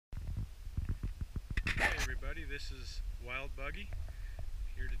everybody, this is Wild Buggy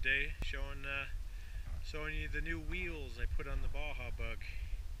here today showing you the new wheels I put on the Baja Bug.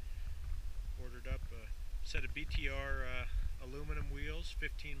 Ordered up a set of BTR aluminum wheels,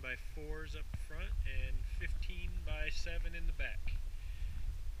 15 by 4s up front and 15 by 7 in the back.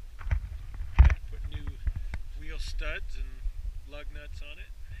 Put new wheel studs and lug nuts on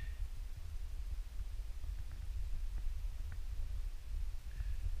it.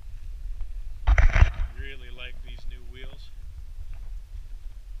 Really like these new wheels.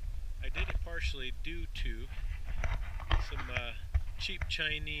 I did it partially due to some cheap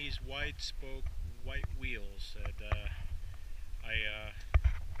Chinese wide spoke white wheels that I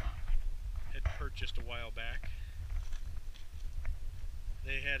had purchased a while back.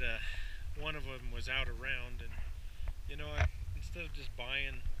 They had one of them was out around, and you know, instead of just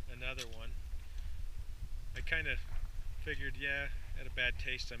buying another one, I kind of figured, yeah, I had a bad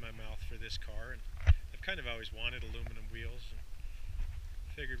taste in my mouth for this car, and I've kind of always wanted aluminum wheels, and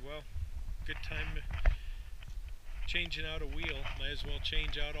figured, well, good time changing out a wheel. Might as well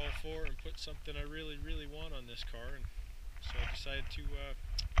change out all four and put something I really want on this car. And so I decided to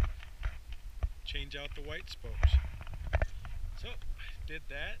change out the white spokes. So I did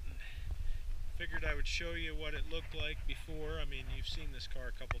that and figured I would show you what it looked like before. I mean, you've seen this car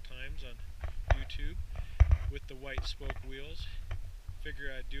a couple times on YouTube with the white spoke wheels.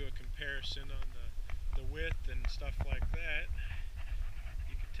 Figure I'd do a comparison on the width and stuff like that.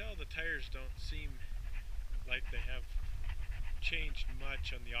 You can tell the tires don't seem like they have changed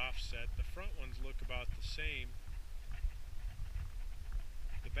much on the offset. The front ones look about the same.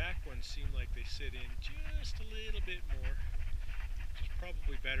 The back ones seem like they sit in just a little bit more, which is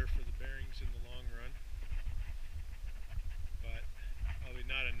probably better for the bearings in the long run, but probably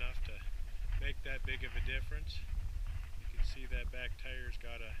not enough to make that big of a difference. You can see that back tire's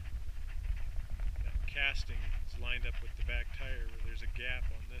got that casting is lined up with the back tire where there's a gap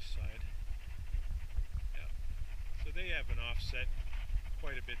on this side. Yep. So they have an offset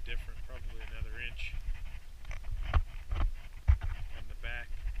quite a bit different, probably another inch on the back.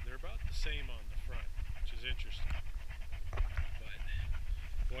 They're about the same on the front, which is interesting. But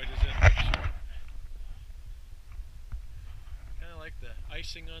boy, does it look sharp. Kind of like the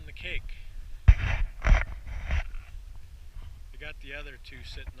icing on the cake. Got the other two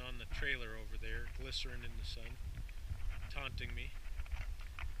sitting on the trailer over there, glistering in the sun, taunting me.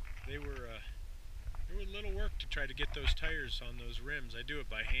 They were a little work to try to get those tires on those rims. I do it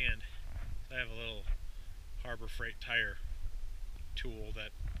by hand. I have a little Harbor Freight tire tool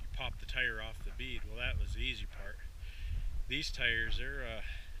that you pop the tire off the bead. Well, that was the easy part. These tires, they're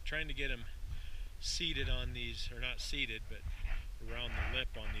trying to get them seated on these, or not seated, but around the lip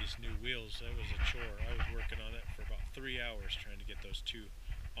on these new wheels. That was a chore. I was working on it for about 3 hours trying to get those two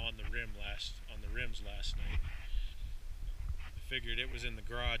on the rims last night. I figured it was in the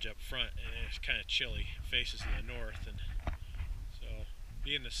garage up front, and it's kind of chilly. It faces the north, and so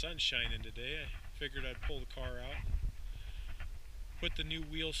being the sun shining today, I figured I'd pull the car out, put the new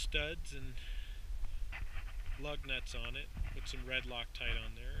wheel studs and lug nuts on it, put some red Loctite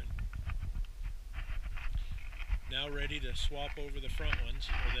on there, and now ready to swap over the front ones,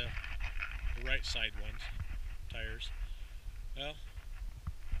 or the right side ones, tires. Well,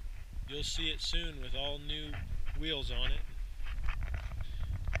 you'll see it soon with all new wheels on it.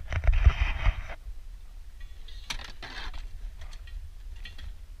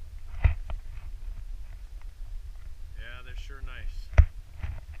 Yeah, they're sure nice.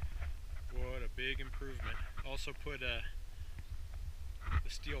 What a big improvement. Also put the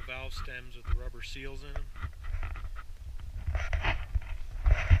steel valve stems with the rubber seals in them.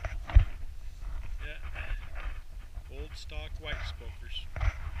 Old stock white spokers.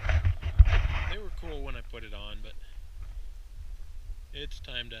 They were cool when I put it on, but it's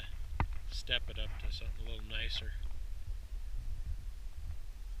time to step it up to something a little nicer.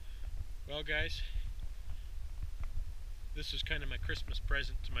 Well, guys, this is kind of my Christmas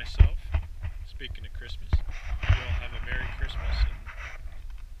present to myself. Speaking of Christmas, you all have a Merry Christmas and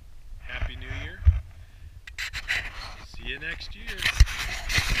Happy New Year. See you next year.